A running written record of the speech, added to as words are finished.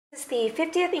This is the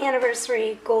 50th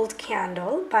anniversary gold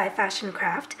candle by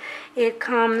Fashioncraft. It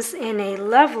comes in a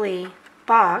lovely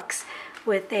box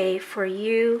with a "For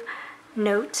You"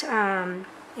 note in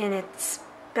its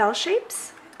bell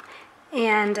shapes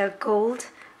and a gold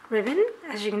ribbon.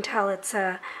 As you can tell, it's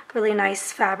a really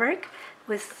nice fabric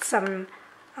with some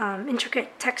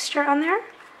intricate texture on there.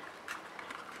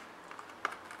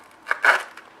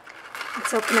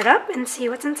 Let's open it up and see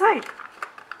what's inside.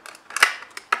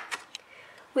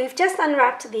 We've just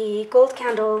unwrapped the gold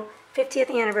candle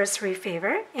 50th anniversary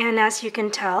favor, and as you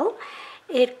can tell,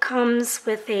 it comes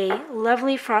with a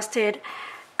lovely frosted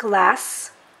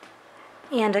glass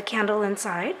and a candle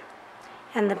inside.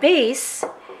 And the base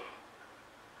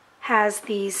has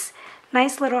these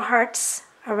nice little hearts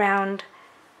around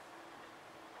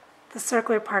the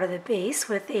circular part of the base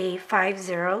with a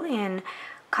 50 in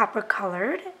copper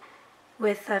colored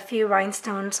with a few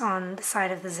rhinestones on the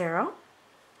side of the 0.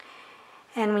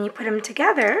 And when you put them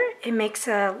together, it makes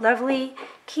a lovely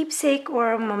keepsake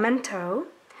or a memento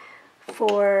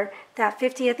for that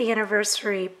 50th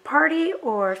anniversary party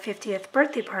or 50th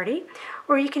birthday party,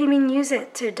 or you can even use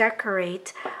it to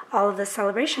decorate all of the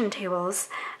celebration tables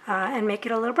and make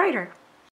it a little brighter.